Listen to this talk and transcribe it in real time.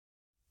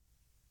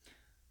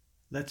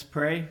Let's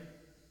pray.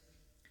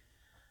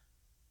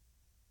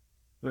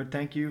 Lord,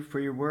 thank you for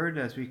your word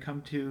as we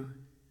come to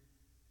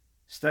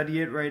study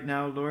it right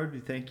now, Lord. We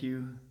thank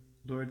you,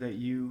 Lord, that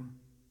you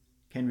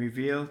can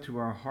reveal to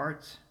our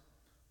hearts,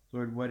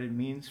 Lord, what it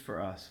means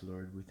for us,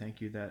 Lord. We thank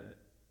you that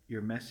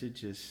your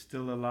message is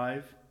still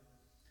alive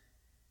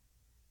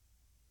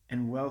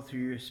and well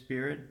through your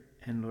Spirit,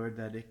 and Lord,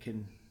 that it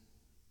can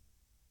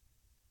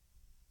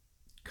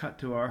cut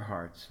to our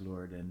hearts,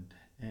 Lord,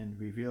 and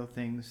reveal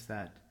things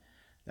that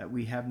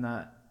we have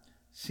not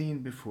seen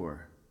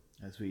before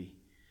as we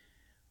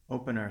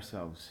open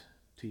ourselves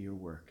to your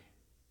work.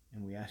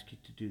 And we ask you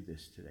to do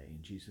this today.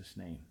 In Jesus'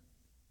 name,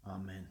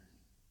 amen.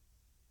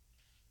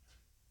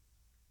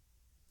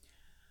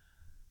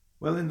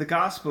 Well, in the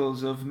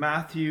Gospels of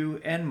Matthew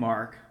and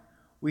Mark,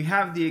 we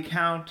have the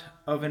account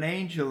of an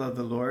angel of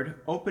the Lord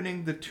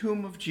opening the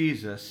tomb of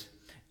Jesus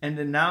and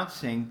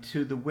announcing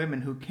to the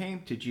women who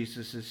came to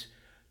Jesus'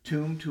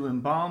 tomb to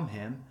embalm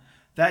him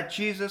that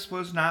Jesus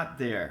was not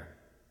there,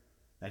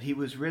 that he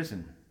was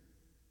risen.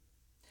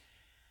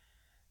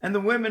 And the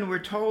women were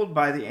told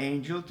by the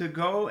angel to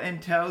go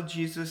and tell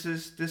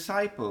Jesus'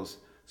 disciples,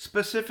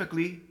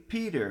 specifically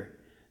Peter,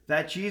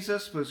 that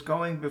Jesus was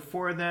going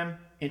before them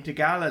into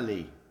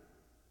Galilee.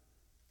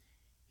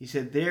 He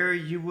said, "There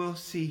you will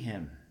see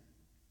him."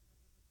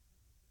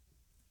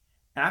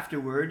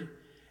 Afterward,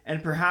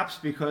 and perhaps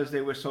because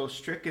they were so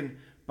stricken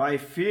by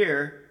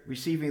fear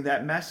receiving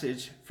that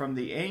message from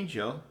the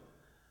angel,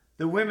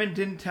 the women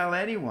didn't tell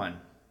anyone.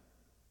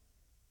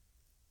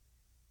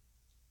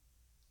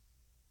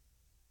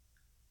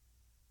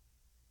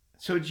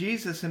 So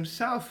Jesus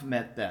himself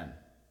met them,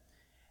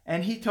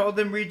 and he told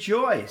them,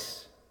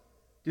 "Rejoice,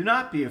 do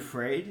not be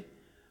afraid.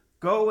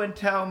 Go and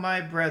tell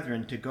my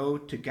brethren to go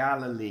to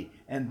Galilee,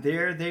 and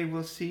there they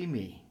will see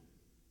me."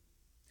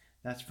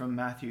 That's from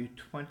Matthew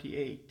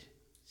 28,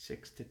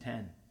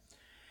 6-10.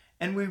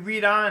 And we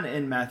read on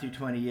in Matthew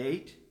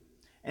 28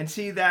 and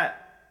see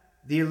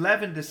that the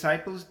 11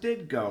 disciples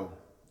did go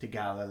to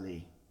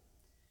Galilee.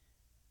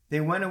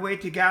 They went away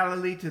to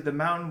Galilee to the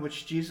mountain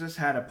which Jesus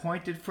had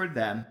appointed for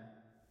them.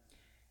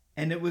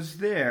 And it was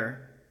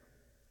there,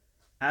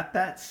 at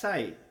that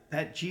site,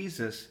 that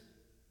Jesus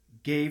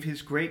gave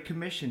his great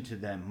commission to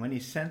them when he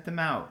sent them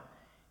out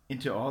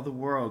into all the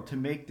world to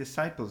make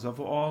disciples of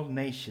all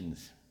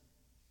nations.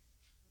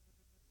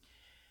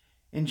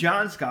 In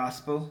John's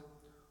Gospel,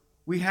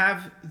 we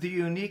have the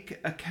unique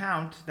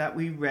account that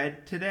we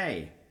read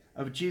today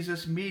of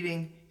Jesus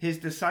meeting his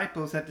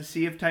disciples at the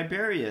Sea of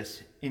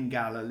Tiberias in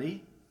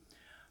Galilee.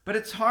 But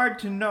it's hard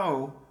to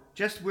know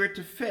just where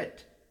to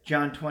fit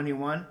John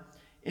 21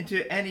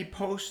 into any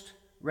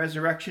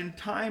post-resurrection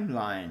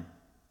timeline,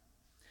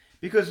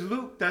 because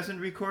Luke doesn't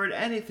record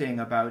anything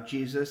about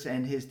Jesus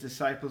and his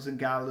disciples in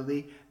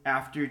Galilee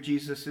after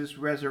Jesus'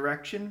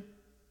 resurrection.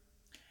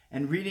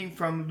 And reading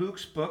from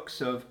Luke's books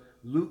of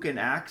Luke and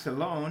Acts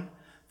alone,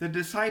 the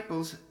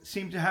disciples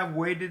seem to have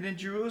waited in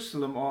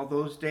Jerusalem all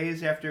those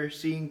days after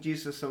seeing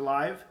Jesus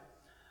alive,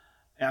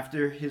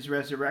 after his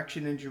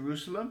resurrection in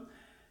Jerusalem.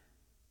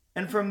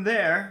 And from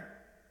there,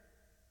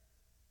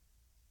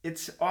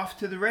 it's off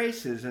to the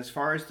races as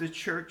far as the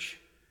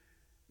church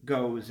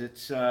goes.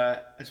 It's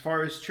as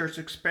far as church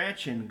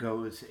expansion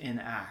goes in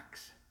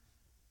Acts.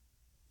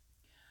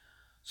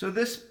 So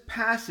this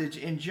passage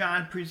in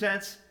John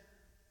presents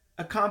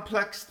a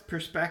complex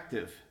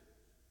perspective.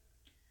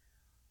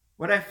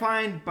 What I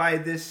find by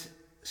this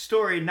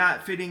story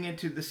not fitting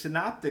into the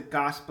synoptic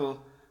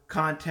gospel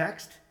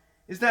context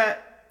is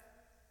that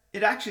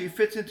it actually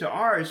fits into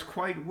ours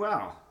quite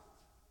well.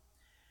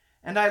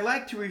 And I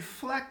like to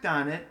reflect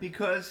on it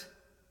because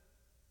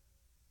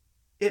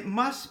it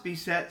must be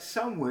set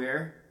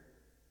somewhere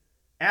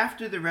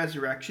after the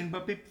resurrection,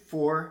 but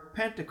before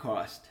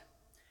Pentecost.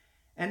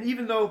 And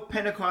even though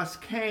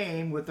Pentecost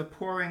came with the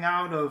pouring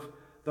out of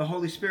the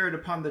Holy Spirit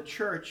upon the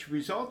church,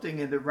 resulting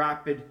in the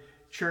rapid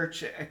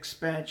church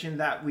expansion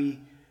that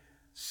we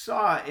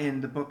saw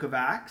in the book of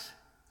Acts,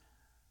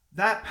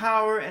 that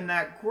power and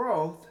that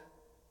growth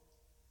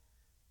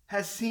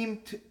has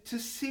seemed to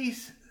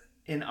cease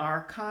in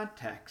our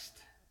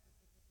context.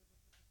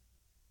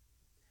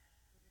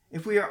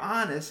 If we are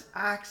honest,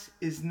 Acts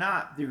is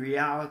not the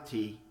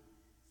reality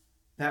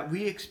that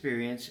we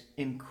experience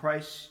in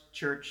Christ's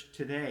church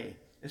today,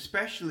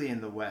 especially in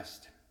the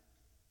West.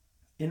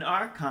 In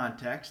our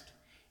context,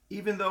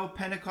 even though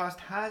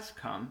Pentecost has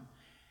come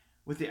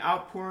with the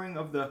outpouring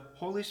of the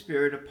Holy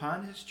Spirit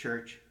upon his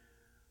church,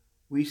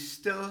 we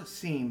still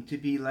seem to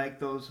be like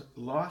those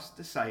lost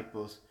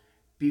disciples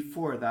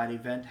before that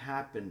event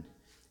happened.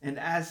 And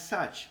as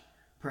such,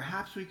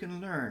 perhaps we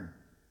can learn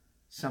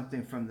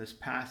something from this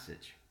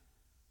passage.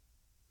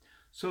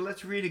 So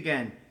let's read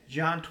again,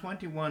 John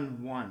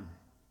 21:1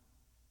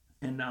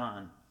 and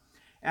on.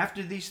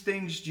 After these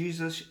things,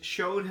 Jesus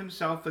showed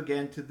himself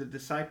again to the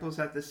disciples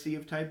at the Sea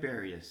of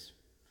Tiberias.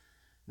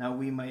 Now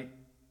we might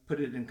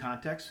put it in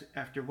context.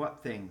 After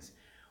what things?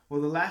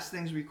 Well, the last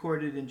things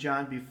recorded in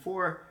John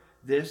before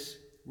this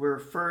were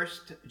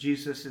first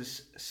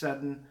Jesus'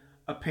 sudden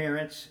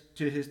appearance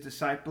to his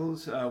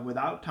disciples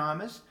without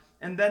Thomas,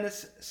 and then a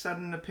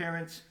sudden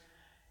appearance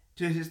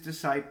to his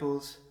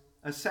disciples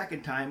a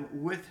second time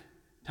with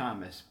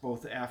Thomas,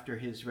 both after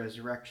his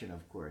resurrection,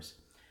 of course.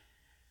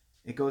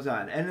 It goes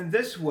on. And in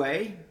this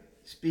way,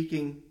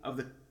 speaking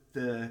of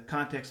the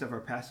context of our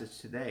passage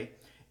today,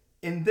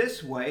 in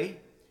this way,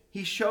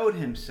 he showed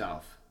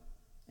himself.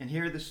 And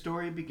here the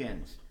story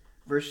begins.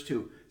 Verse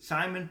 2,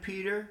 Simon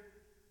Peter,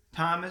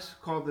 Thomas,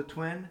 called the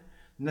twin,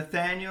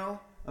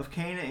 Nathanael of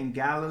Cana in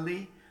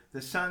Galilee,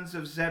 the sons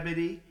of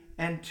Zebedee,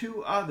 and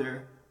 2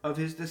 other of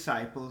his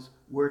disciples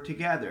were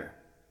together.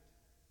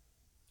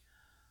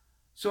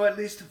 So at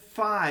least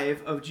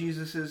 5 of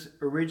Jesus'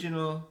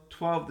 original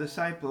 12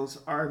 disciples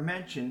are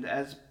mentioned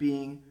as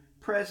being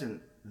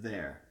present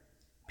there.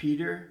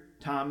 Peter,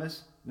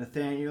 Thomas,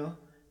 Nathanael,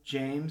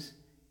 James,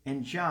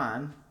 and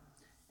John,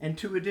 and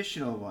 2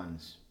 additional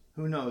ones.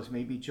 Who knows,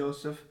 maybe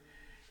Joseph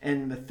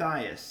and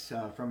Matthias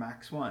from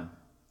Acts 1.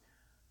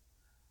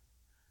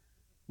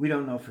 We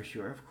don't know for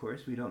sure, of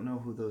course. We don't know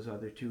who those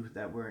other 2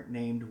 that weren't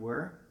named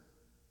were.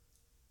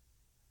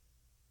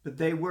 But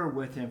they were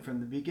with him from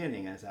the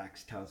beginning, as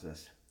Acts tells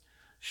us.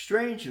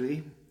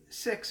 Strangely,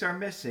 6 are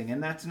missing,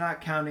 and that's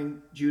not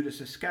counting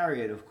Judas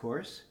Iscariot, of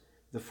course,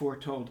 the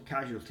foretold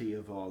casualty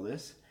of all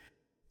this,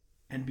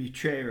 and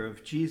betrayer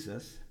of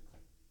Jesus.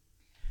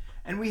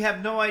 And we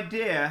have no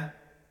idea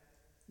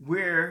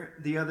where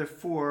the other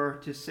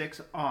 4 to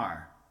 6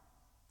 are.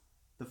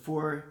 The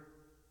 4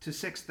 to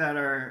 6 that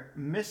are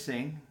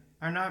missing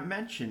are not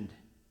mentioned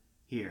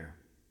here.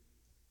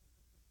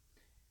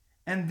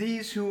 And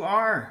these who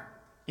are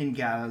in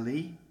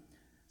Galilee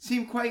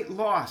seem quite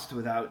lost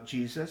without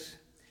Jesus.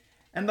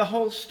 And the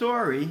whole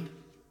story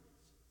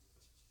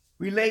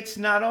relates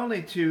not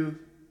only to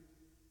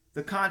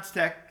the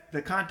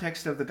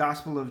context of the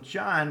Gospel of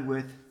John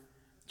with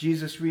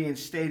Jesus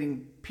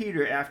reinstating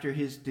Peter after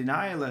his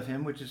denial of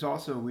him, which is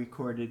also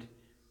recorded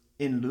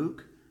in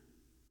Luke,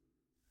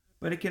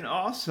 but it can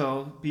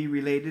also be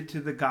related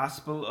to the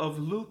Gospel of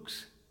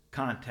Luke's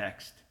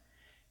context,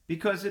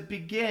 because it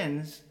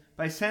begins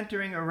by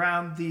centering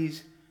around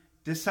these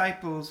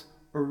disciples'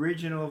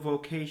 original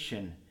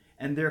vocation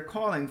and their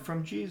calling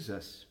from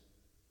Jesus,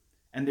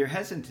 and their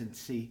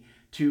hesitancy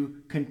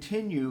to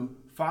continue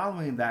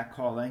following that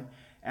calling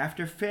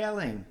after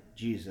failing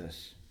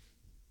Jesus,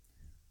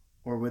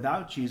 or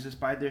without Jesus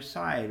by their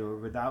side, or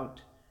without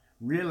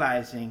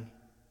realizing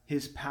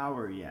his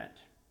power yet.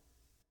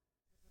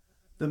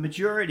 The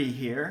majority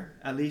here,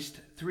 at least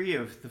 3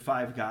 of the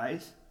 5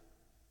 guys,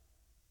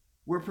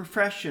 were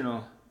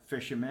professional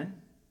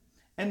fishermen,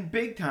 and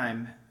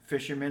big-time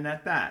fishermen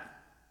at that.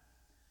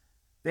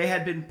 They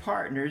had been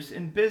partners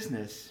in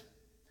business.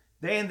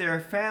 They and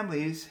their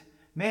families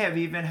may have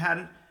even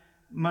had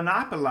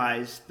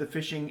monopolized the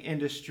fishing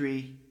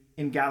industry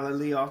in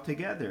Galilee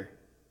altogether.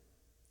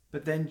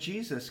 But then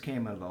Jesus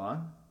came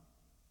along,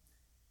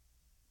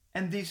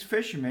 and these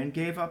fishermen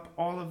gave up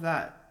all of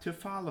that to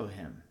follow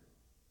him.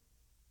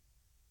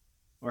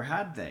 Or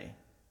had they?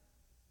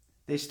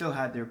 They still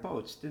had their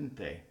boats, didn't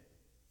they?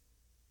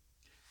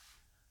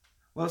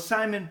 Well,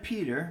 Simon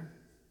Peter,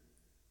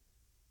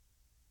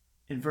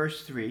 in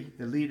verse 3,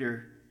 the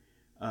leader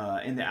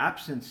in the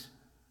absence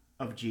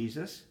of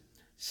Jesus,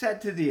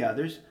 said to the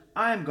others,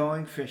 "I am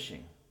going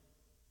fishing."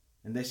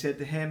 And they said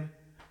to him,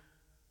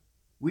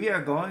 "We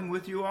are going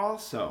with you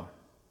also."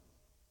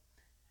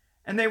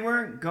 And they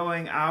weren't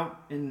going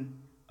out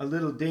in a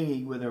little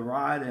dinghy with a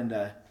rod and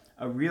a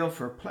reel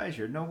for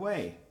pleasure. No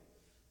way.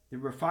 There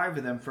were 5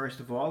 of them, first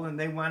of all, and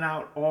they went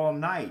out all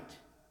night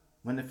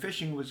when the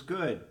fishing was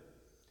good.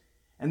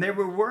 And they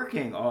were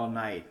working all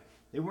night.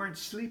 They weren't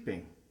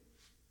sleeping.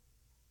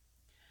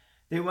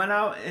 They went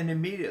out and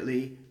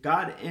immediately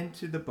got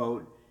into the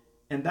boat,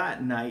 and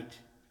that night,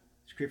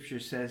 Scripture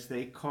says,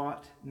 they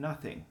caught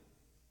nothing.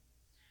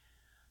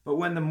 But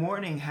when the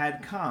morning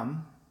had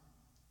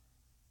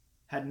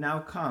now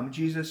come,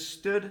 Jesus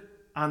stood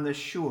on the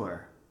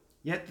shore.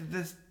 Yet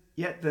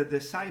the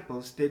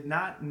disciples did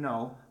not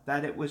know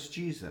that it was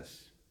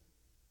Jesus.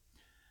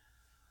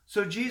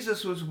 So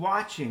Jesus was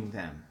watching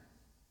them,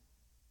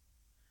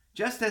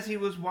 just as he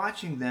was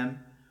watching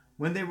them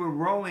when they were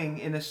rowing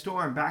in a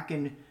storm back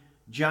in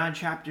John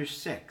chapter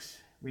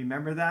 6.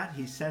 Remember that?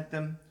 He sent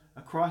them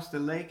across the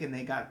lake and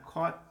they got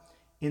caught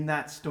in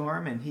that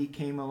storm, and he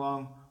came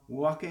along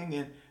walking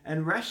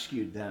and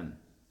rescued them.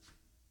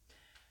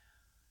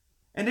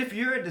 And if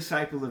you're a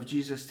disciple of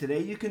Jesus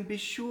today, you can be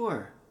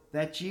sure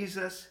that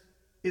Jesus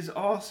is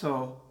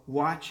also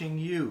watching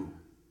you.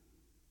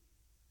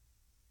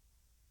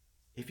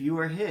 If you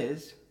are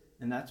his,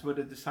 and that's what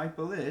a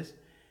disciple is,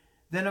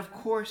 then of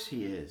course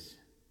he is.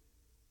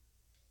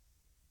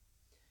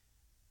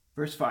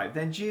 Verse 5,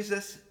 then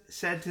Jesus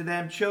said to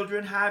them,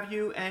 "Children, have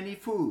you any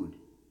food?"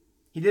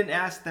 He didn't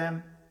ask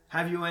them,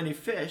 "Have you any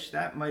fish?"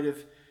 That might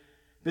have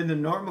been the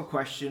normal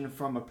question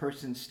from a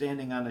person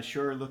standing on the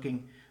shore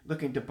looking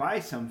to buy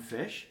some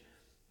fish.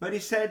 But he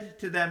said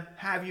to them,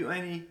 "Have you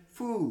any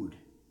food?"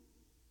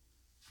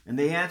 And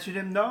they answered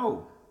him,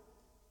 "No."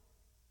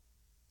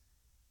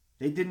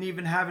 They didn't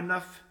even have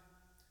enough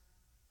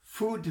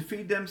food to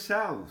feed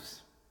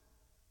themselves.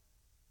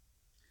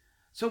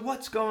 So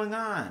what's going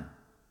on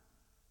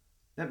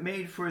that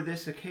made for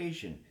this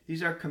occasion?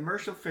 These are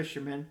commercial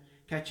fishermen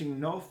catching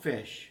no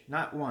fish,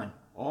 not one,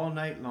 all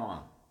night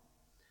long.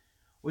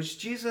 Was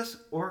Jesus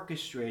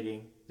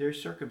orchestrating their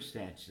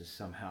circumstances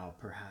somehow,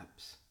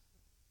 perhaps?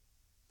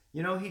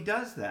 You know, he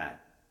does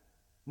that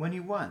when he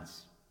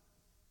wants.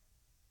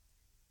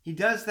 He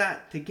does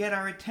that to get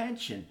our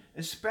attention,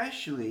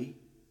 especially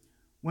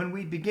when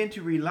we begin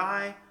to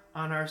rely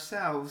on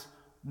ourselves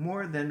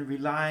more than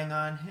relying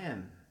on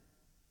him.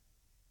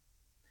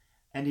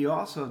 And he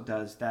also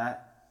does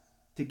that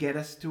to get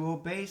us to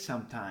obey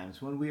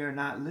sometimes when we are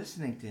not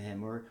listening to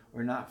him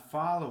or not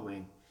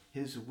following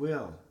his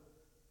will,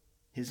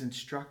 his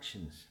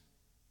instructions.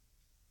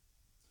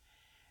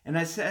 And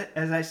as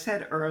I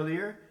said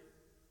earlier,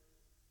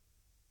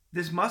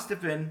 this must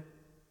have been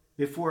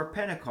before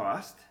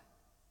Pentecost.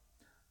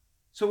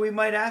 So we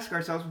might ask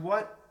ourselves,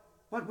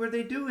 what were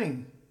they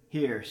doing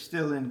here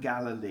still in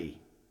Galilee?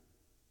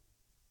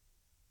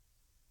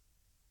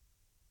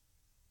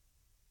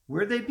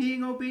 Were they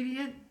being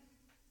obedient?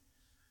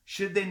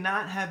 Should they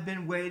not have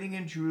been waiting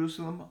in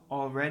Jerusalem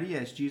already,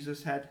 as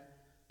Jesus had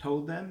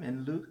told them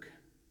in Luke?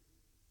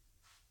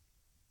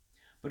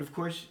 But of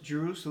course,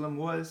 Jerusalem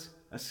was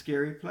a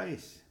scary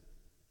place.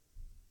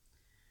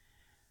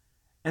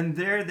 And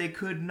there they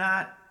could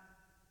not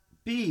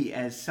be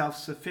as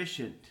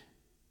self-sufficient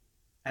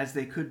as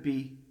they could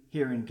be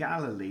here in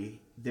Galilee,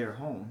 their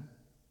home.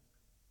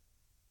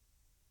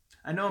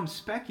 I know I'm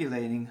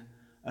speculating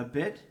a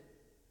bit,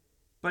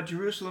 but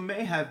Jerusalem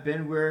may have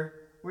been where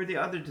the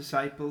other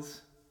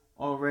disciples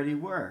already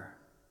were.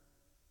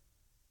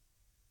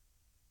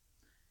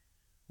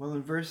 Well,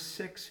 in verse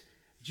 6,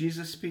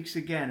 Jesus speaks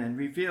again and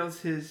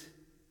reveals his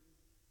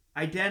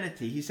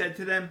identity. He said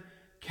to them,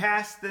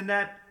 "Cast the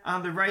net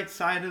on the right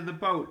side of the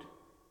boat,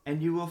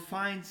 and you will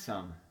find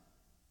some."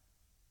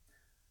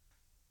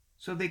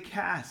 So they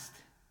cast,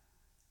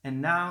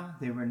 and now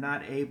they were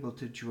not able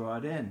to draw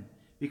it in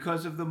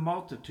because of the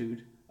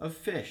multitude of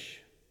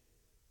fish.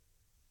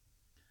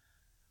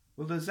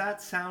 Well, does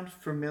that sound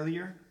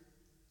familiar?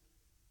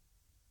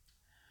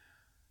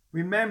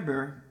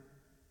 Remember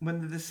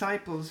when the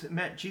disciples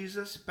met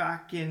Jesus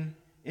back in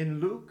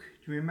Luke?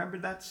 Do you remember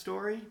that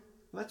story?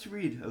 Let's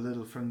read a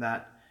little from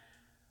that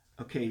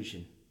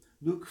occasion.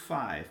 Luke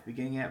 5,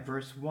 beginning at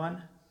verse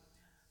 1.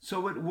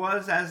 So it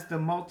was as the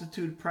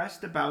multitude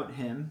pressed about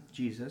him,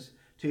 Jesus,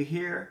 to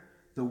hear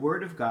the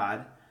word of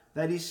God,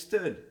 that he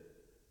stood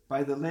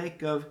by the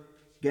lake of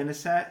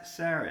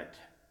Gennesaret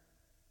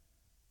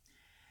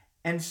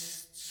and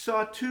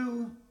saw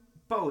two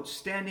boats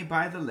standing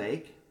by the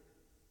lake,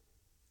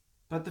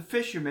 but the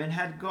fishermen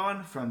had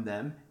gone from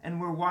them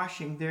and were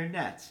washing their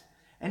nets.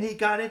 And he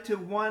got into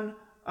one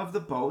of the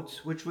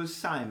boats, which was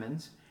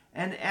Simon's,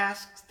 and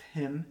asked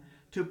him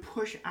to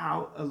push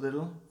out a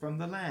little from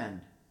the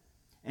land.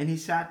 And he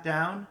sat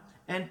down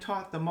and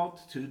taught the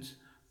multitudes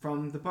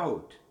from the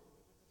boat.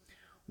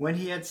 When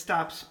he had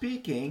stopped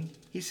speaking,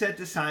 he said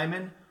to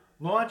Simon,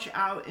 "Launch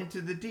out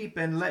into the deep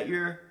and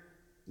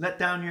let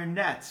down your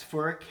nets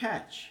for a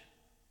catch."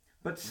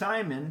 But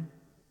Simon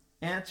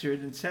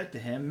answered and said to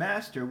him,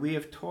 "Master, we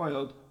have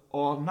toiled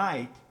all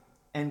night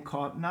and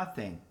caught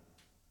nothing.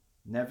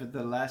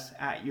 Nevertheless,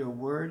 at your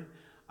word,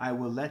 I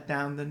will let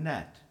down the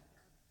net."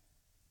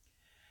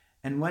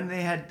 And when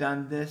they had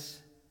done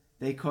this,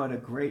 they caught a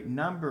great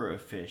number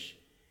of fish,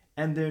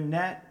 and their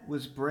net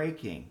was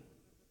breaking.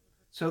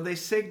 So they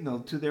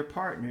signaled to their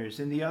partners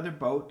in the other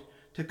boat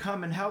to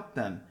come and help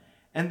them.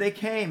 And they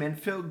came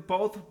and filled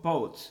both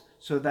boats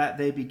so that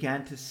they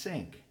began to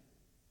sink.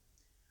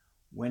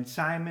 When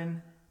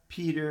Simon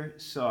Peter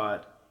saw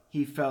it,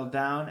 he fell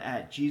down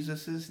at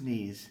Jesus'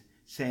 knees,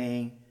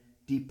 saying,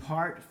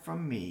 "Depart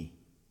from me,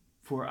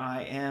 for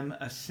I am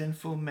a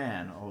sinful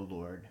man, O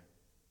Lord."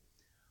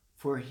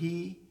 For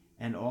he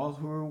and all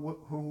who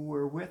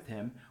were with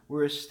him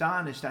were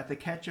astonished at the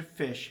catch of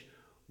fish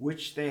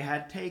which they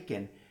had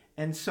taken,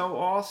 and so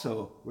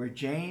also were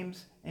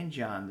James and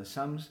John, the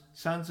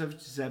sons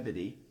of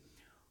Zebedee,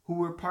 who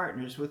were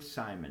partners with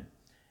Simon.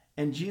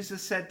 And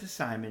Jesus said to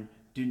Simon,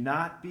 "Do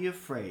not be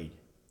afraid.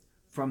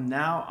 From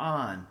now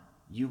on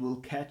you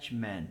will catch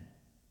men."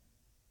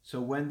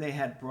 So when they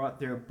had brought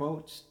their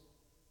boats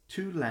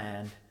to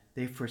land,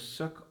 they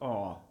forsook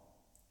all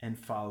and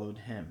followed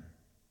him.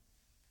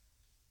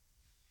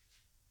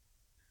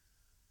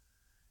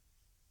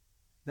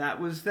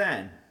 That was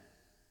then.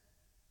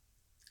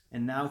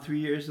 And now 3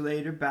 years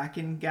later, back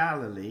in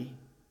Galilee,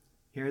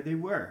 here they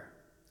were,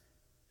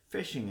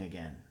 fishing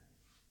again.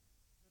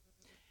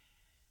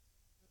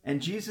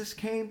 And Jesus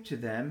came to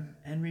them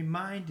and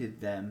reminded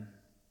them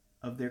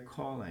of their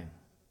calling.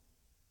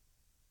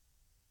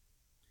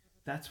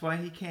 That's why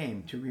he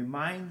came, to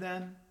remind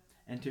them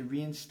and to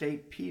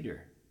reinstate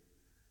Peter.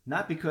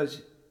 Not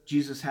because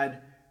Jesus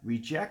had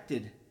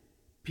rejected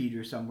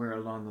Peter somewhere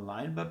along the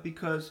line, but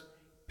because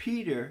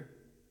Peter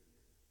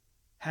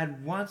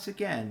had once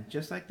again,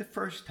 just like the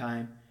first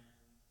time,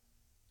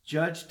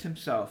 judged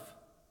himself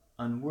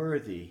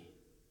unworthy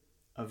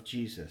of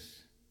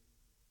Jesus.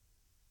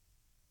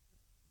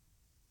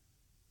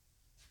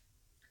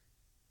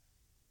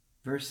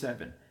 Verse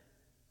 7.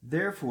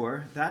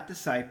 Therefore, that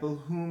disciple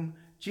whom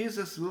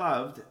Jesus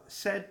loved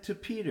said to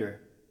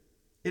Peter,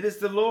 "It is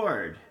the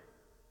Lord."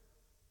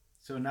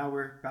 So now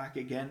we're back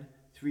again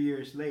 3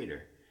 years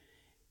later.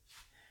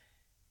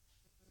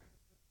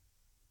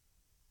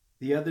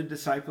 The other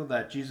disciple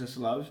that Jesus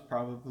loves,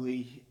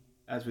 probably,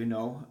 as we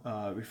know,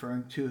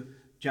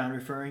 John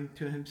referring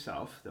to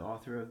himself, the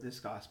author of this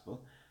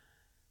gospel,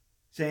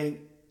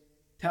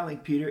 telling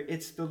Peter,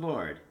 "It's the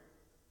Lord."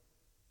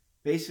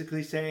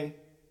 Basically saying,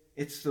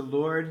 it's the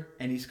Lord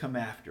and he's come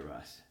after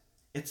us.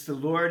 It's the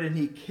Lord and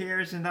he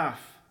cares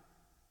enough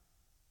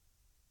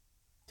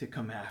to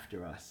come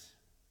after us.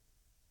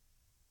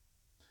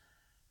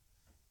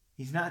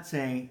 He's not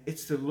saying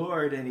it's the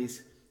Lord and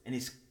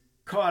he's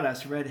caught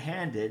us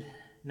red-handed.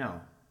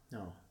 No.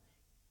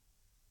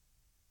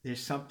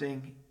 There's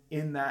something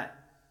in that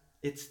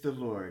it's the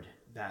Lord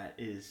that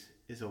is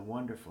a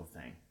wonderful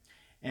thing.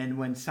 And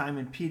when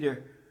Simon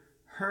Peter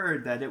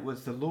heard that it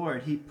was the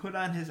Lord, he put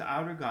on his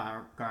outer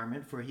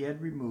garment, for he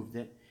had removed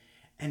it,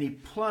 and he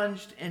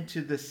plunged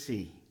into the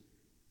sea.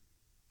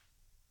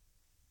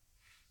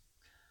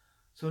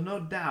 So no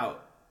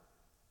doubt,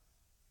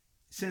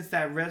 since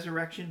that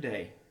resurrection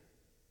day,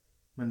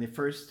 when they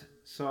first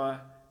saw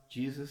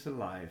Jesus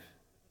alive,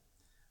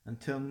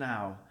 until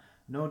now,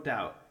 no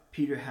doubt,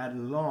 Peter had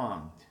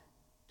longed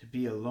to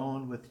be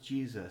alone with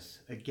Jesus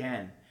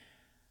again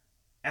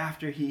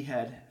after he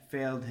had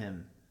failed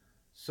him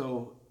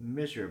so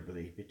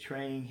miserably,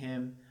 betraying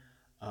him,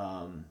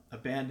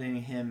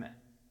 abandoning him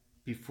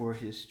before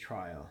his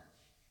trial.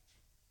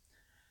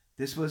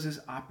 This was his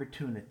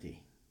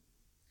opportunity.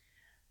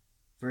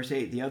 Verse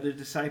 8, the other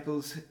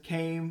disciples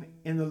came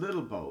in the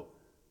little boat,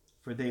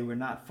 for they were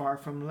not far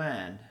from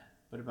land,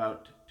 but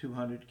about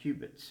 200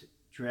 cubits,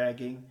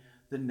 dragging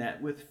the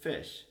net with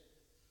fish.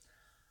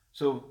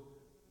 So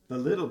the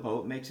little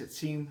boat makes it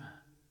seem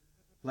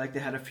like they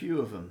had a few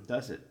of them,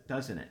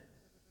 doesn't it?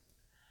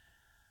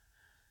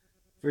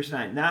 Verse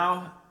 9,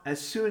 now as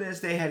soon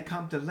as they had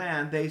come to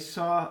land, they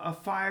saw a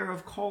fire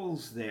of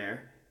coals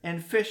there,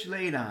 and fish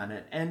laid on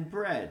it, and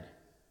bread.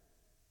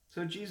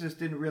 So Jesus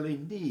didn't really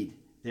need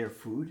their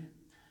food.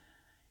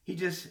 He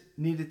just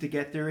needed to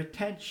get their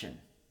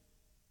attention.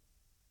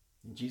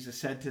 And Jesus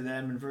said to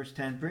them in verse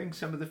 10, bring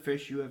some of the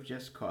fish you have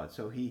just caught.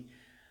 So he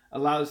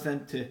allows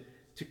them to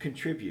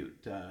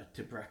contribute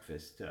to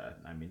breakfast.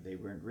 They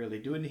weren't really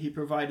doing it. He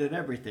provided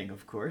everything,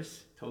 of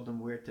course. Told them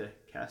where to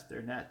cast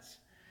their nets.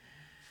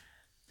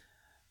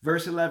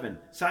 Verse 11,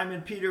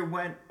 Simon Peter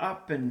went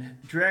up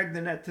and dragged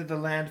the net to the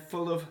land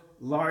full of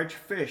large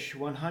fish,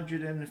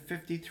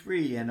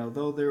 153. And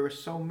although there were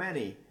so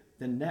many,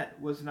 the net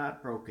was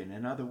not broken.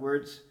 In other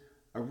words,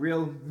 a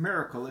real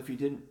miracle if you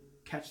didn't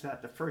catch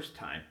that the first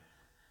time.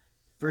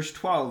 Verse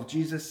 12,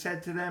 Jesus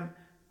said to them,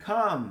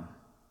 come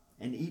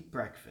and eat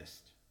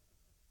breakfast.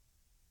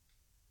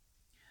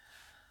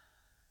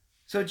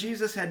 So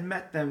Jesus had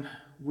met them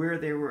where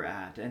they were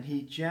at, and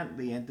he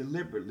gently and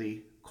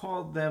deliberately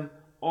called them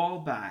all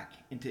back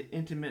into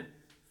intimate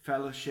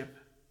fellowship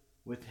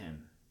with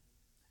him,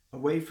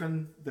 away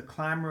from the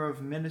clamor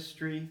of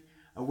ministry,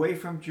 away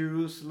from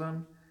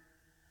Jerusalem,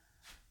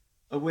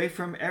 away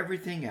from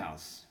everything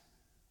else.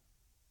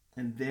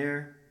 And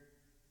there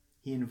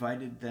he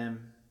invited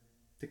them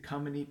to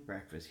come and eat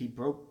breakfast. He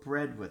broke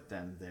bread with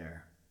them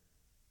there,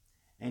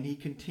 and he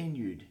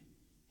continued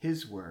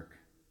his work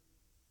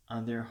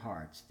on their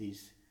hearts,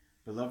 these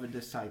beloved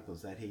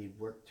disciples that he had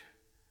worked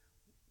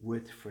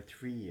with for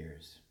 3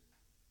 years.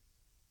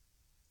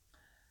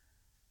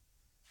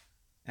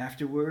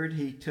 Afterward,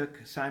 he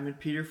took Simon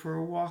Peter for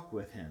a walk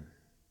with him,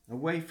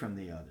 away from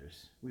the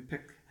others. We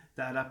pick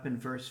that up in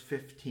verse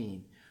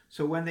 15.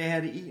 So when they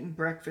had eaten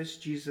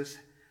breakfast, Jesus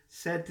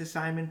said to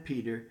Simon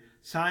Peter,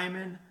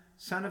 Simon,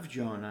 son of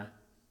Jonah,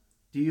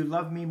 do you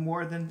love me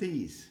more than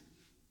these?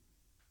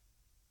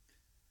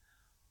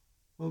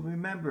 Well,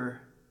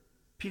 remember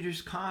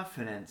Peter's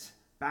confidence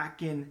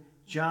back in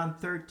John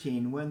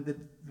 13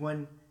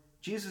 when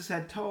Jesus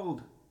had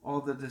told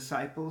all the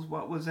disciples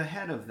what was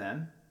ahead of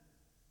them.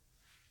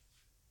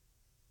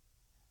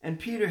 And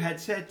Peter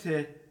had said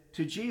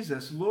to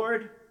Jesus,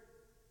 Lord,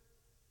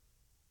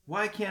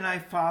 why can't I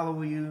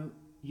follow you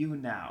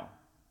now?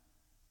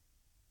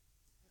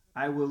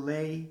 I will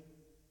lay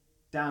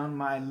down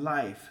my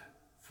life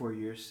for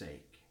your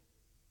sake.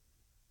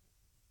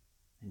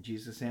 And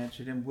Jesus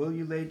answered him, will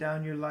you lay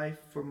down your life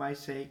for my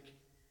sake?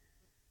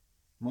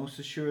 Most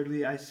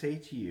assuredly I say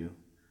to you,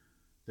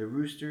 the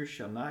rooster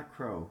shall not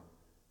crow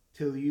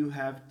till you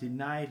have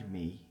denied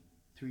me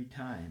 3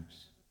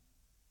 times.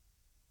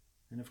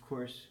 And of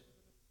course,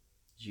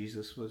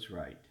 Jesus was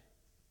right.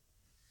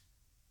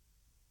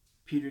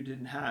 Peter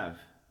didn't have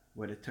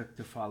what it took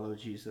to follow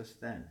Jesus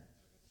then.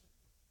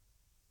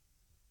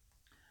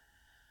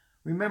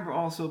 Remember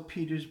also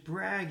Peter's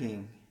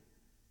bragging,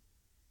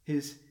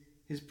 his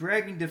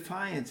bragging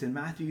defiance in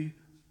Matthew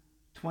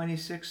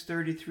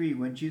 26:33,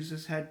 when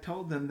Jesus had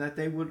told them that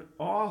they would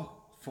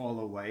all fall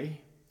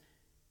away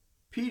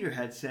Peter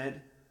had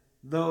said,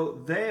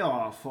 "Though they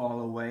all fall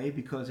away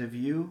because of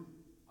you,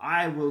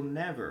 I will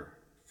never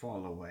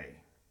fall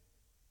away."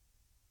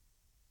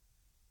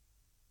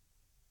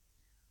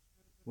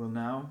 Well,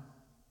 now,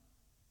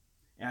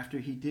 after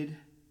he did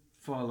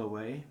fall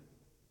away,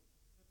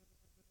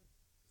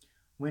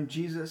 when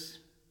Jesus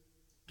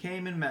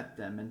came and met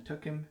them and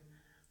took him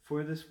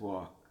for this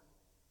walk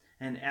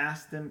and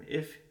asked them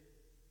if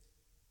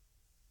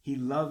he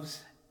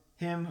loves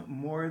him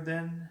more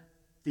than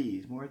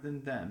these, more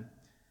than them,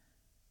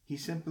 he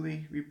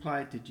simply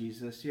replied to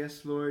Jesus,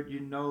 "Yes, Lord, you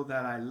know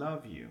that I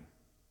love you."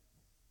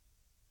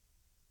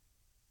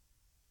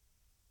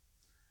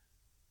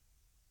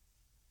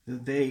 The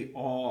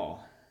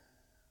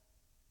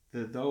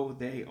though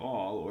they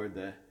all, or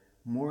the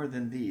more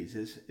than these,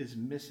 is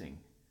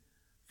missing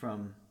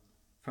from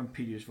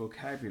Peter's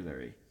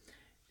vocabulary.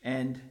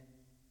 And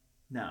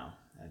now,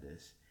 that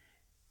is.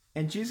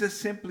 And Jesus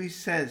simply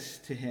says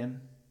to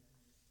him,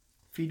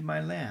 "Feed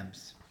my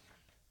lambs."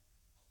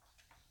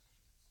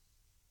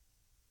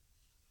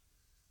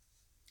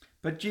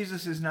 But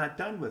Jesus is not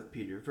done with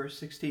Peter. Verse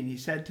 16, he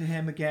said to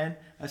him again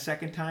a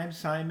second time,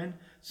 "Simon,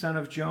 son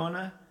of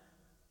Jonah,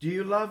 do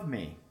you love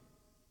me?"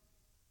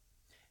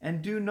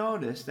 And do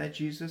notice that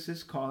Jesus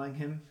is calling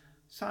him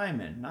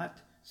Simon,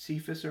 not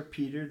Cephas or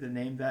Peter, the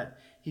name that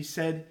he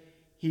said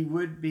he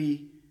would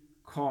be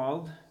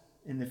called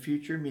in the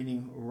future,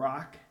 meaning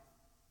rock.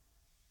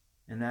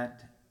 And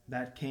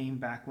that came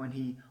back when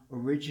he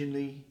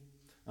originally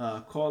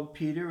called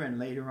Peter, and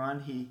later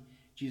on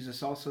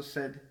Jesus also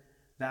said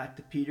that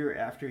to Peter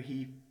after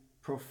he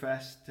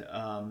professed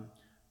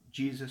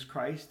Jesus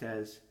Christ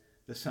as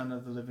the Son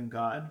of the living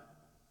God.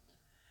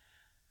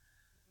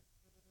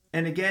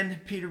 And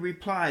again, Peter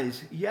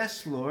replies,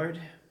 "Yes, Lord,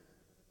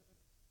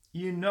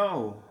 you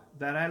know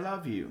that I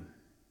love you."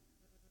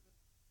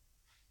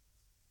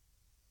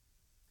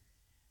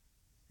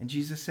 And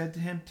Jesus said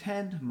to him,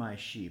 "Tend my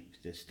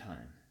sheep this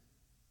time.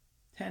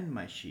 Tend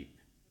my sheep."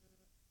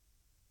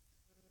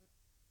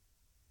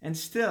 And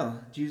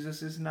still,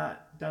 Jesus is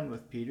not done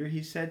with Peter.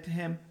 He said to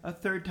him a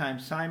third time,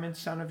 "Simon,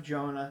 son of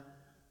Jonah,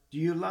 do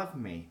you love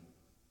me?"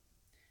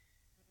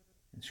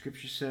 And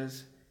Scripture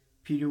says,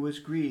 Peter was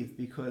grieved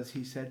because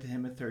he said to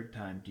him a third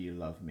time, "Do you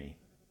love me?"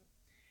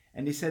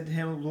 And he said to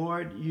him,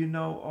 "Lord, you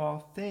know all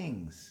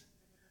things.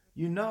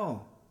 You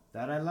know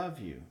that I love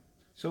you."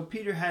 So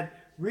Peter had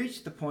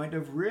reached the point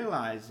of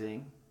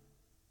realizing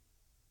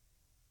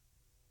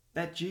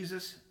that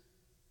Jesus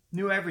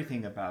knew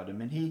everything about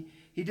him, and he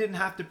didn't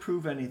have to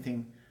prove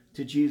anything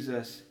to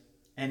Jesus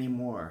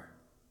anymore.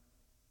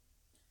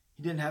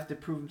 He didn't have to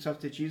prove himself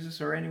to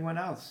Jesus or anyone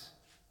else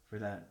for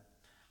that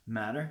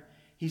matter.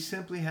 He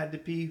simply had to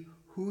be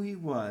who he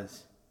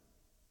was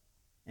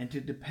and to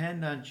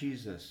depend on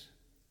Jesus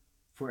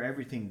for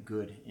everything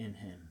good in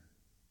him.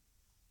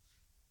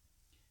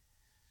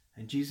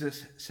 And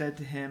Jesus said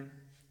to him,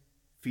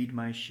 "Feed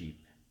my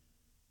sheep."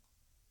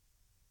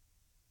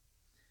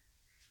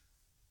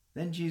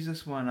 Then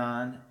Jesus went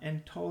on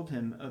and told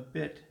him a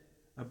bit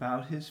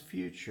about his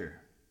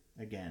future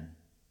again,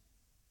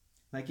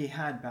 like he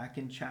had back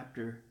in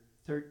chapter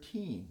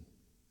 13.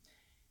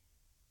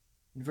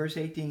 In verse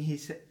 18, he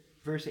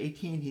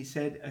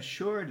said,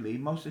 "Assuredly,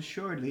 most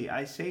assuredly,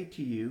 I say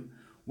to you,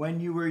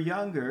 when you were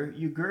younger,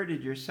 you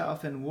girded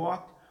yourself and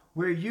walked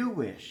where you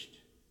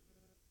wished.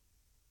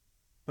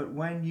 But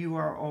when you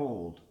are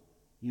old,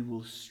 you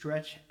will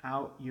stretch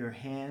out your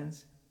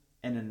hands,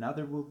 and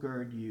another will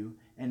gird you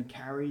and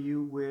carry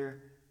you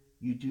where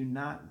you do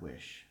not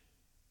wish."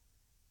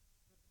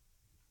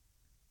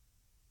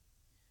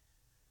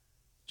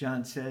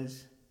 John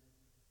says,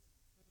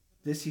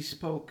 this he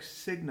spoke,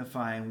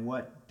 signifying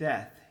what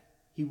death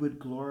he would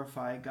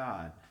glorify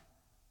God.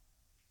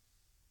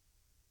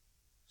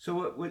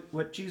 So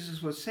what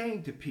Jesus was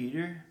saying to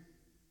Peter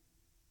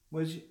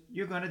was,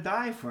 "You're going to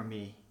die for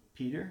me,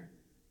 Peter.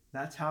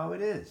 That's how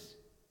it is.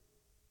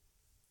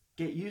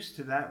 Get used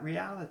to that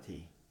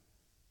reality."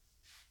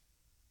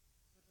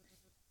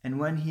 And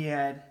when he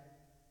had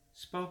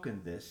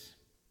spoken this,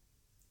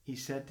 he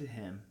said to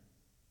him,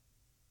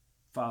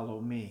 "Follow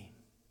me.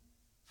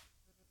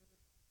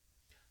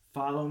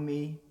 Follow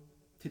me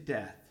to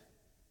death."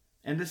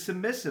 And a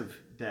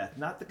submissive death,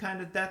 not the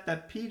kind of death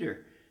that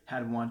Peter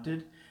had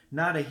wanted,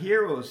 not a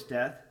hero's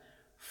death,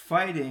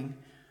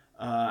 fighting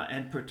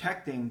and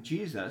protecting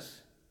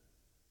Jesus,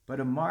 but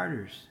a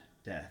martyr's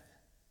death,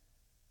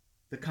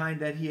 the kind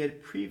that he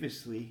had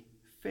previously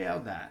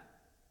failed at.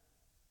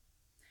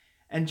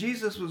 And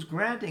Jesus was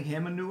granting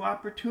him a new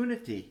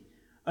opportunity,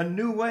 a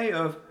new way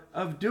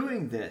of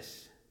doing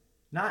this,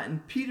 not in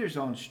Peter's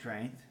own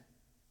strength,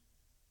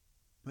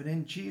 but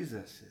in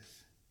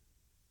Jesus's.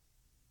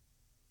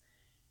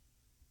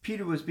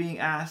 Peter was being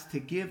asked to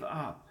give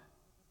up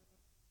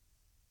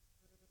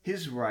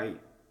his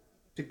right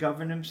to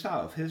govern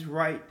himself, his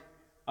right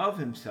of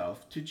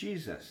himself to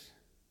Jesus,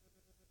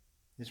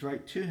 his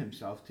right to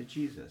himself to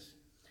Jesus.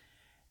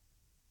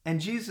 And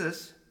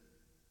Jesus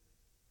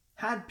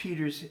had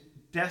Peter's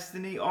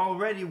destiny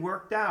already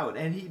worked out,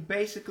 and he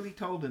basically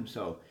told him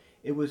so.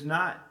 It was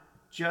not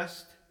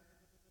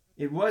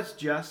it was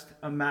just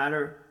a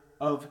matter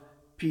of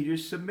Peter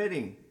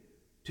submitting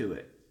to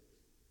it.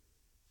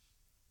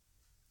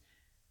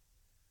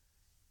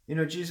 You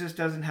know, Jesus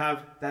doesn't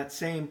have that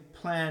same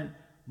plan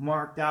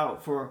marked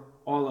out for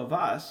all of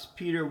us.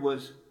 Peter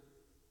was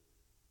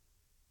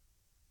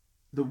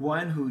the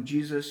one who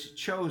Jesus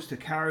chose to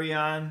carry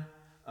on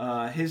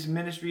his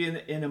ministry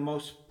in a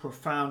most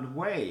profound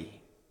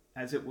way,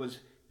 as it was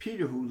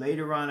Peter who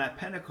later on at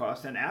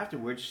Pentecost and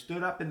afterwards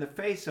stood up in the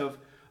face of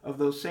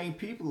those same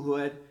people who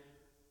had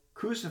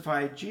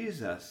crucified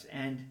Jesus,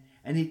 and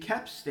he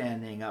kept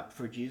standing up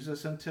for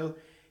Jesus until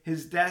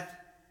his death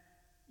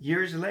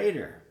years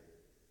later.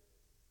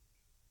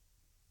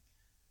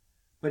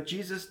 But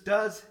Jesus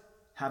does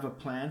have a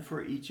plan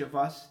for each of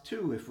us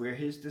too, if we're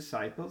his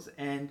disciples,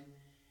 and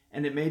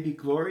it may be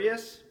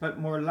glorious, but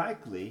more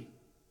likely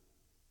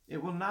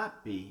it will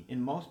not be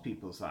in most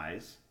people's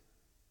eyes.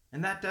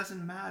 And that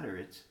doesn't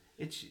matter.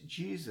 It's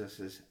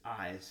Jesus'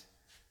 eyes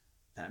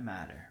that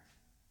matter.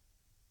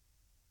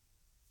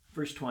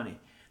 Verse 20.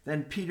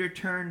 Then Peter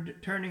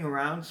turning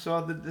around,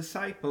 saw the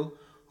disciple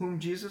whom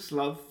Jesus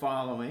loved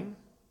following,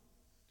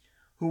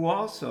 who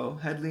also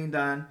had leaned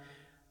on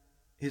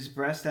his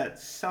breast at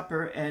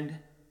supper and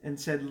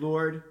said,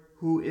 Lord,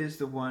 who is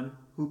the one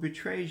who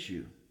betrays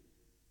you?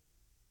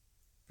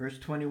 Verse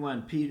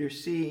 21, Peter,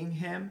 seeing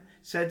him,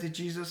 said to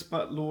Jesus,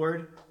 but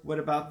Lord, what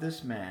about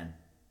this man?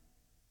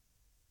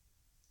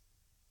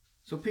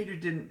 So Peter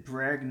didn't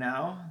brag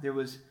now. There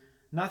was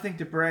nothing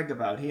to brag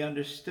about. He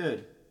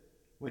understood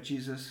what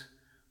Jesus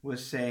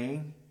was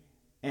saying,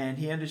 and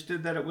he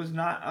understood that it was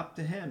not up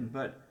to him,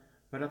 but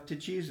up to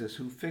Jesus,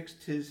 who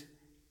fixed his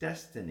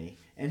destiny.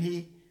 And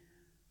he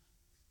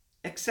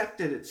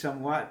accepted it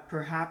somewhat,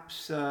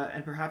 perhaps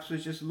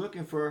was just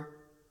looking for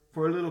a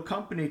little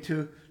company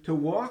to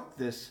walk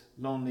this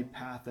lonely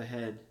path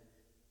ahead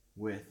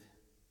with.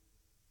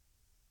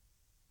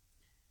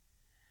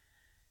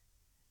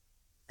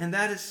 And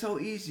that is so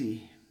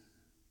easy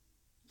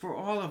for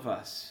all of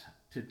us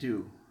to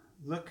do.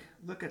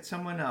 Look at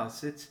someone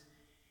else.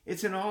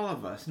 It's in all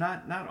of us,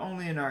 not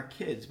only in our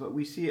kids, but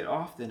we see it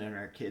often in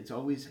our kids,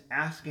 always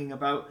asking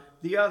about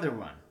the other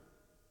one.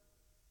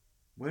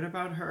 What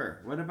about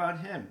her? What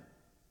about him?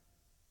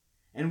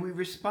 And we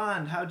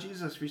respond how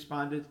Jesus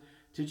responded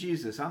to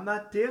Jesus. I'm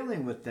not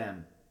dealing with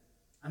them.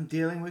 I'm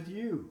dealing with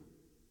you.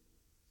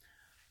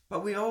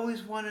 But we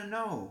always want to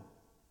know.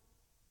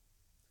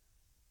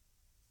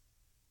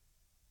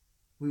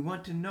 We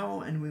want to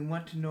know, and we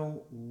want to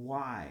know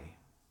why.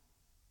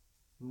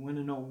 We want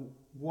to know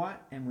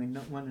what, and we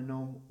want to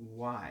know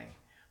why.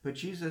 But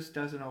Jesus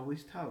doesn't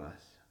always tell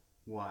us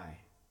why.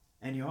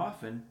 And he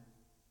often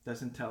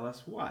doesn't tell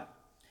us what.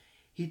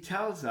 He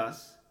tells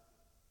us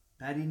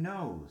that he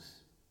knows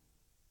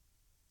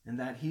and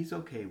that he's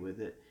okay with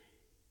it.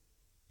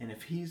 And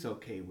if he's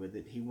okay with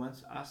it, he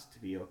wants us to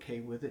be okay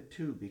with it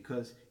too,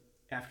 because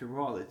after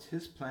all, it's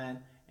his plan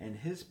and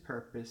his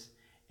purpose,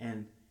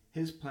 and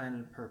his plan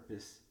and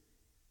purpose.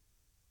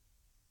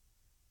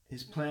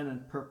 His plan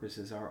and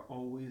purposes are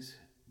always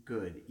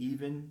good,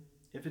 even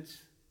if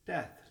it's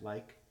death,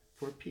 like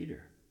for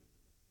Peter.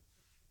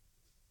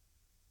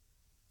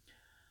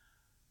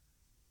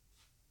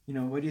 You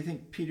know, what do you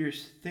think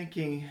Peter's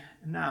thinking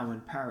now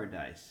in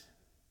paradise?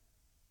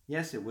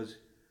 Yes, it was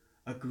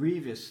a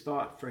grievous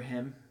thought for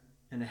him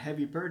and a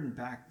heavy burden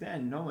back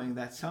then, knowing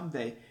that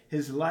someday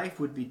his life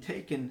would be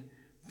taken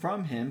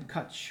from him,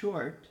 cut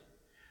short,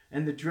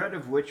 and the dread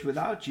of which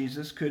without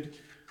Jesus could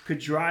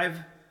drive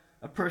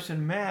a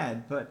person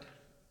mad. But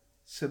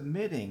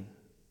submitting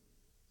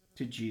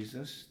to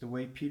Jesus the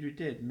way Peter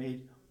did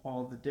made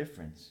all the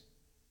difference.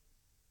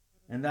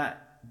 And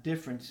that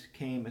difference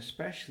came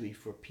especially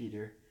for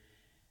Peter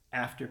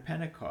after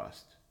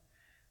Pentecost,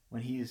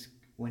 when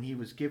he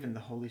was given the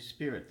Holy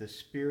Spirit, the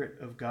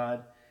Spirit of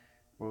God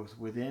both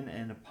within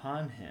and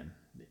upon him,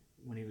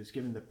 when he was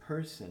given the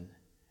person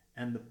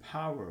and the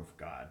power of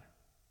God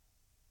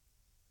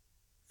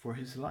for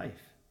his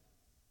life,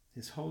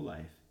 his whole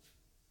life.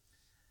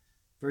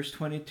 Verse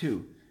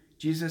 22,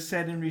 Jesus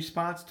said in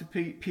response to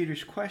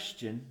Peter's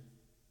question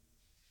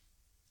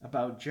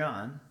about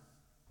John,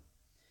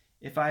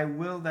 if I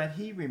will that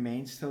he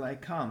remains till I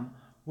come,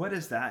 what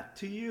is that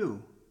to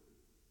you?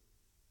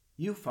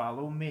 You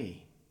follow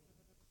me.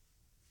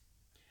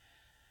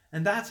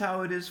 And that's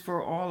how it is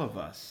for all of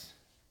us.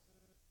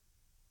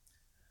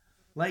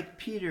 Like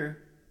Peter,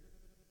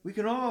 we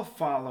can all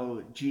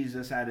follow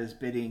Jesus at his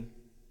bidding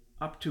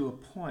up to a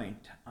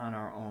point on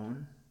our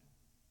own.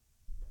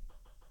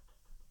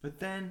 But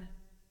then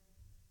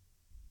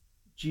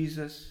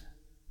Jesus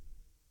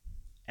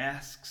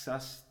asks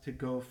us to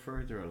go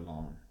further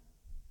along.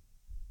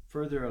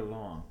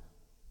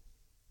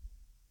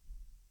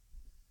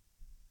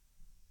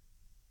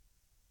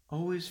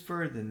 Always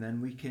further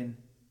than we can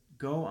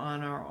go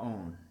on our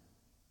own.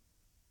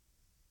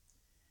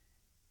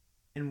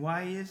 And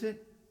why is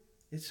it?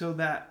 It's so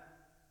that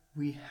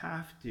we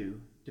have to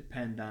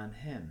depend on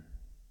him.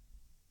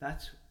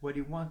 That's what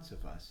he wants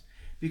of us.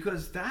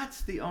 Because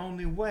that's the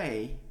only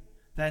way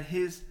that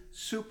his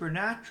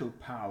supernatural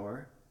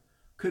power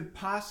could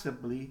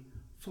possibly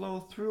flow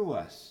through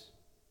us.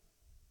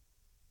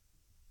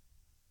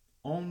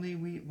 Only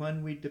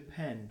when we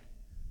depend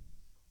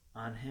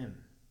on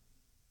him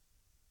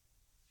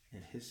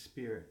and his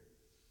Spirit.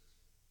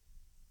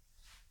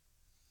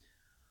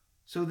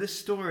 So this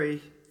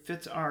story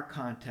fits our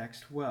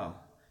context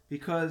well,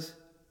 because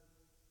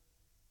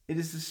it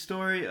is the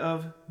story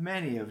of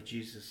many of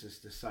Jesus'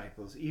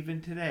 disciples,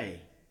 even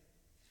today.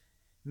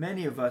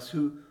 Many of us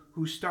who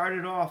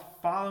started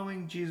off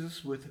following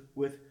Jesus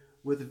with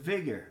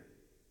vigor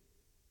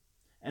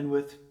and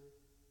with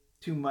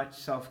too much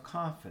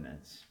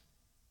self-confidence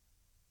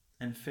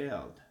and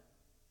failed.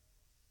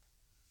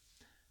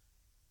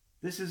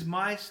 This is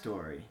my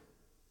story,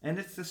 and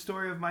it's the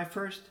story of my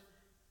first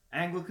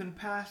Anglican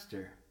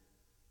pastor,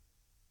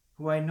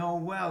 who I know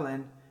well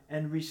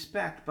and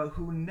respect, but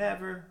who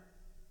never,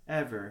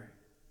 ever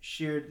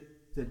shared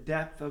the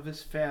depth of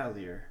his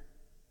failure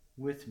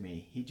with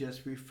me. He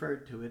just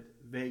referred to it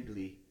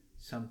vaguely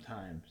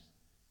sometimes.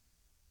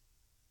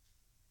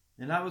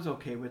 And I was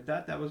okay with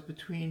that. That was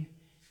between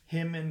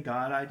him and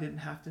God. I didn't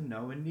have to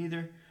know, and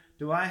neither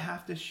do I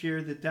have to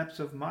share the depths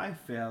of my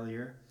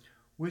failure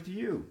with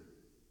you.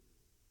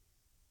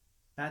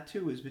 That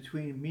too is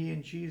between me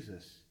and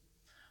Jesus.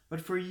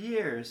 But for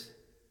years,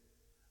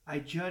 I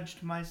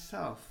judged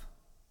myself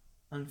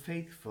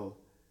unfaithful,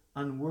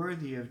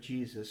 unworthy of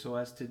Jesus, so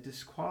as to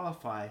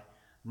disqualify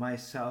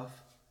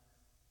myself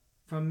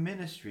from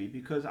ministry,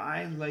 because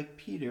I, like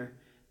Peter,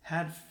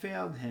 had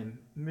failed him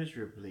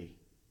miserably.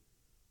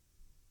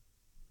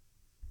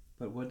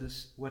 But what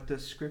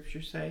does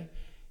Scripture say?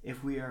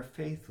 If we are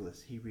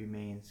faithless, he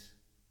remains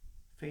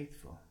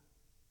faithful.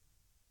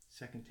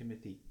 2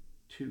 Timothy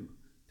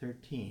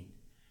 2:13.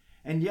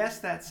 And yes,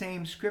 that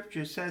same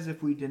Scripture says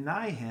if we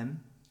deny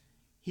him,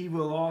 he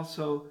will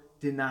also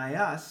deny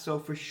us. So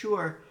for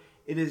sure,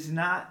 it is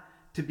not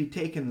to be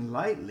taken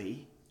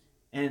lightly,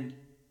 and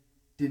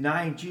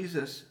denying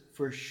Jesus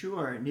for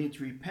sure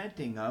needs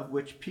repenting of,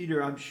 which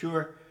Peter, I'm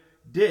sure,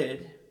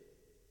 did.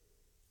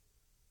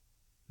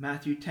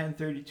 Matthew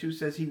 10:32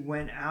 says he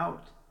went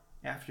out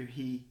after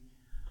he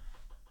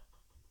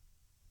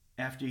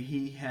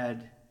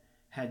had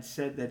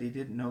said that he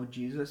didn't know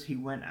Jesus. He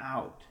went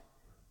out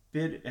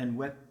and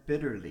wept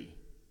bitterly.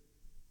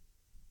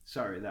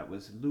 Sorry, that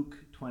was Luke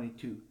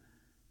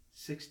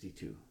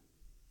 22:62.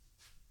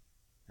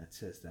 That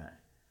says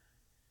that.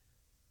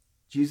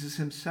 Jesus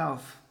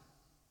himself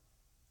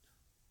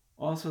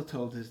also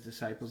told his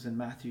disciples in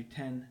Matthew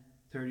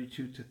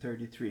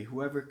 10:32-33,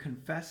 whoever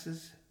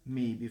confesses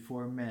me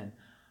before men,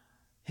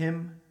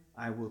 him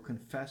I will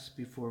confess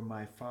before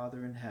my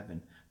Father in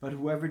heaven. But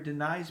whoever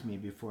denies me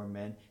before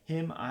men,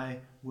 him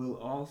I will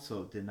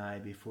also deny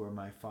before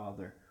my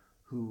Father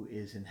who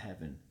is in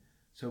heaven.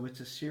 So it's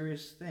a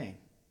serious thing.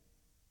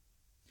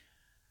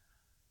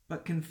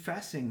 But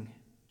confessing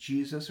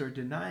Jesus or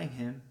denying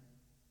him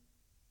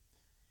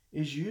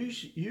is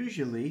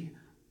usually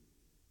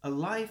a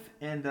life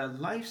and a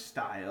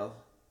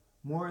lifestyle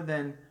more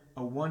than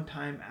a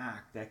one-time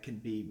act that can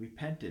be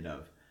repented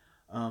of.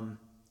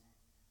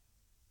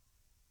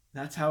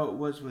 That's how it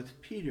was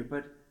with Peter.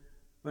 But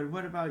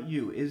what about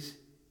you? Is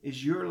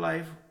your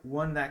life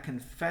one that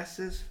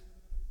confesses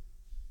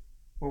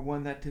or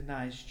one that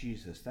denies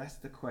Jesus? That's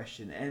the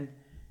question.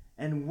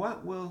 And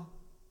what will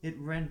it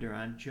render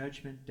on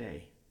Judgment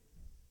Day?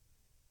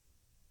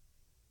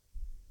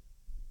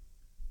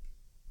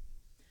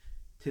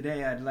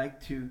 Today I'd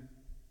like to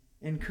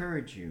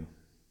encourage you.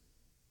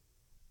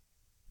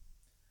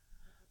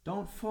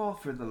 Don't fall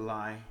for the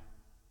lie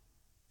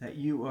that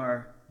you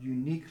are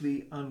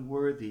uniquely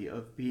unworthy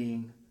of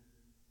being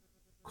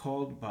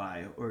called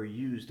by or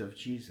used of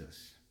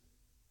Jesus.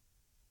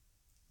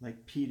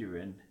 Like Peter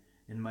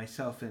and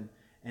myself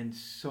and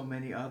so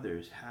many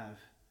others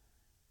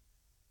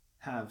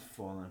have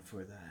fallen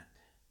for that.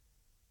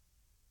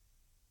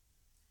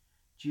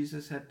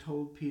 Jesus had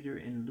told Peter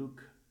in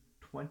Luke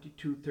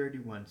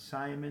 22:31,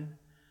 Simon,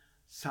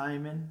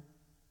 Simon,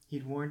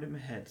 he'd warned him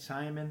ahead,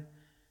 Simon,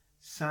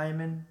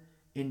 Simon,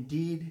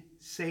 indeed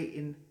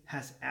Satan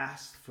has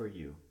asked for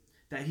you,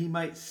 that he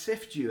might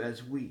sift you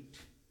as wheat.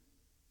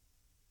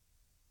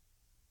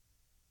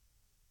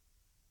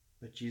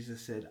 But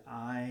Jesus said,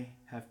 I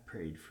have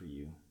prayed for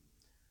you,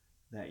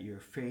 that your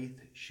faith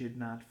should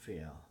not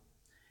fail.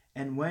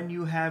 And when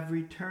you have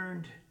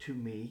returned to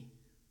me,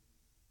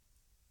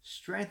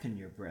 strengthen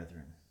your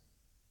brethren.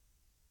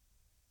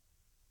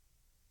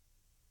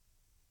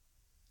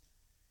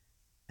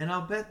 And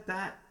I'll bet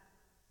that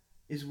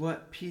is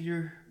what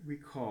Peter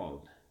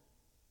recalled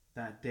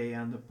that day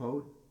on the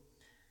boat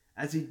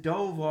as he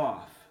dove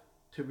off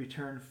to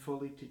return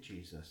fully to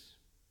Jesus.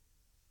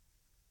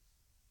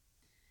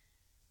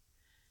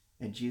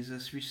 And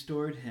Jesus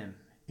restored him,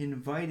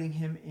 inviting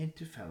him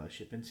into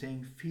fellowship and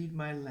saying, feed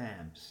my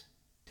lambs,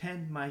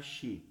 tend my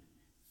sheep,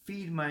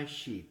 feed my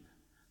sheep,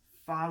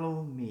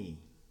 follow me.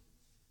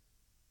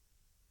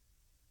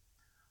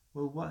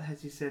 Well, what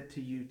has he said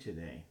to you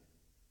today?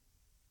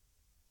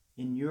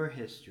 In your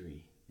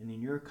history and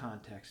in your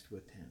context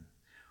with him?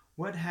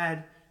 What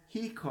had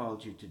he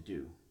called you to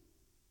do?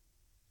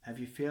 Have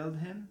you failed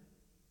him?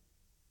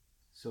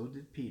 So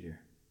did Peter.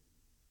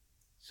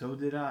 So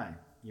did I.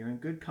 You're in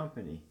good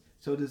company.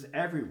 So does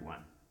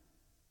everyone.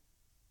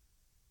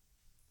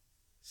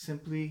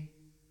 Simply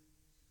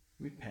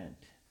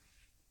repent.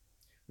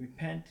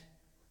 Repent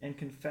and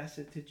confess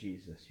it to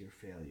Jesus, your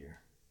failure.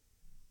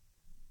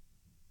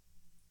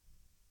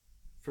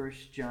 1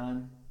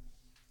 John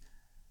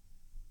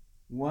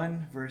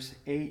 1 verse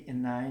 8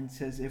 and 9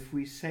 says, "If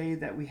we say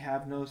that we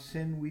have no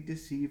sin, we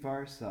deceive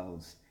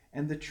ourselves,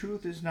 and the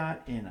truth is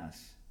not in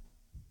us.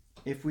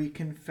 If we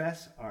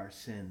confess our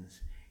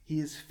sins, he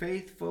is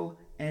faithful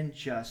and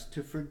just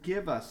to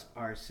forgive us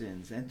our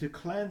sins and to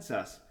cleanse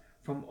us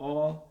from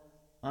all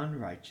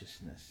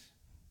unrighteousness.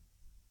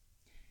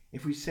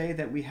 If we say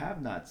that we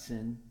have not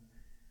sinned,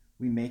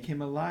 we make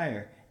him a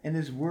liar, and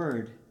his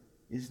word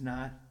is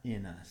not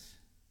in us."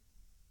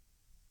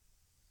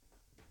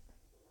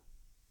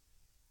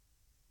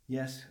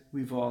 Yes,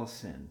 we've all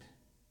sinned.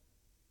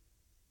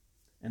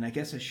 And I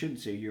guess I shouldn't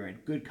say you're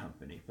in good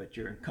company, but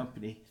you're in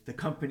the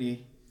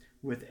company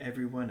with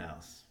everyone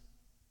else.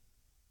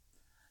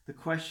 The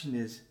question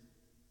is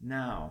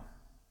now,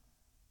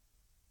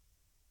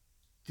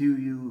 do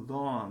you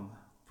long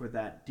for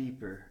that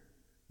deeper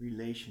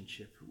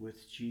relationship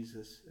with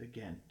Jesus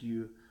again? Do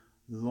you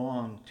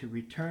long to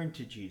return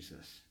to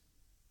Jesus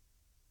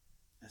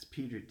as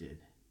Peter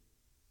did?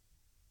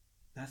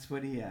 That's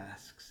what he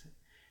asks.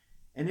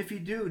 And if you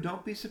do,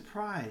 don't be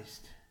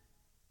surprised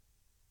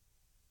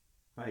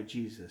by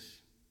Jesus,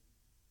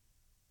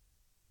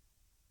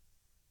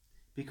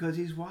 because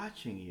he's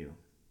watching you.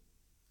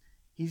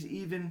 He's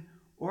even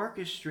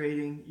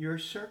orchestrating your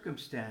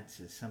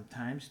circumstances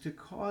sometimes to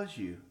cause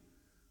you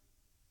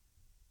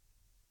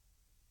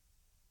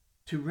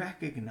to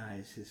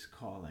recognize his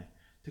calling,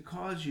 to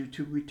cause you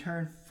to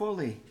return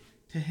fully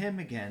to him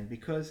again,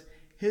 because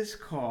his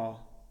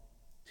call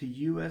to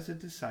you as a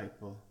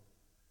disciple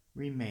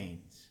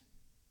remains.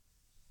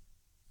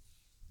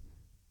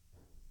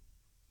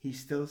 He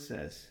still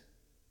says,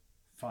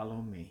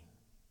 "Follow me."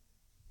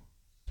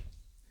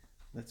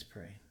 Let's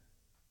pray.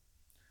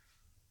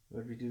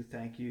 Lord, we do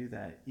thank you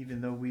that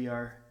even though we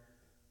are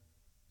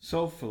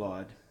so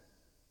flawed,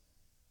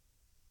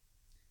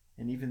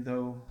 and even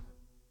though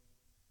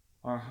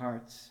our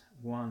hearts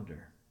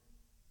wander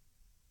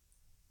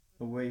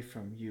away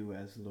from you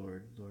as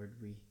Lord,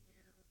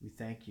 we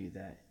thank you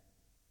that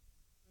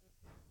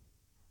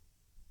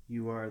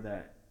you are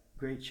that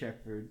great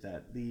shepherd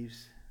that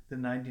leaves the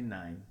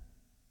 99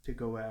 to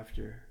go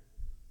after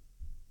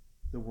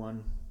the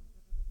one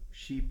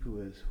sheep who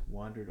has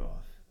wandered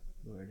off,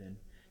 Lord. And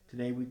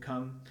today we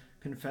come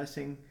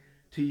confessing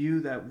to you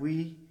that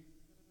we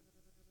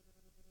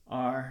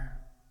are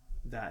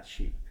that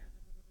sheep.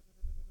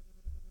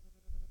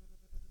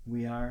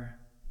 We are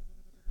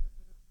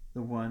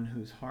the one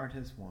whose heart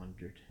has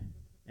wandered.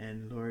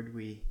 And Lord,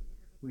 we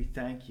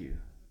thank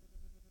you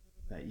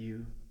that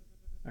you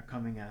are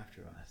coming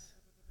after us.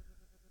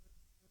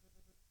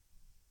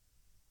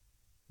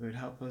 Lord,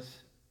 help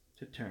us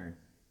to turn.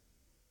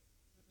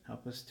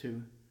 Help us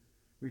to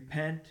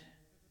repent,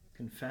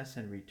 confess,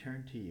 and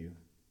return to you.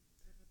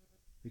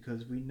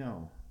 Because we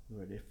know,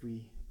 Lord, if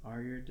we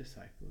are your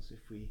disciples,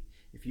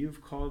 if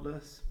you've called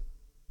us,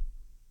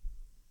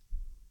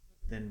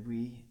 then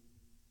we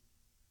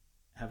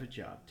have a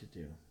job to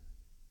do.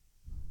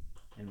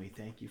 And we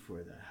thank you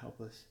for that. Help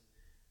us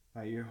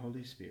by your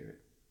Holy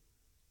Spirit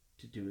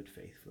to do it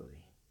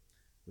faithfully.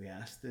 We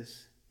ask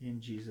this in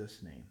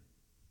Jesus' name.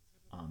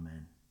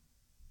 Amen.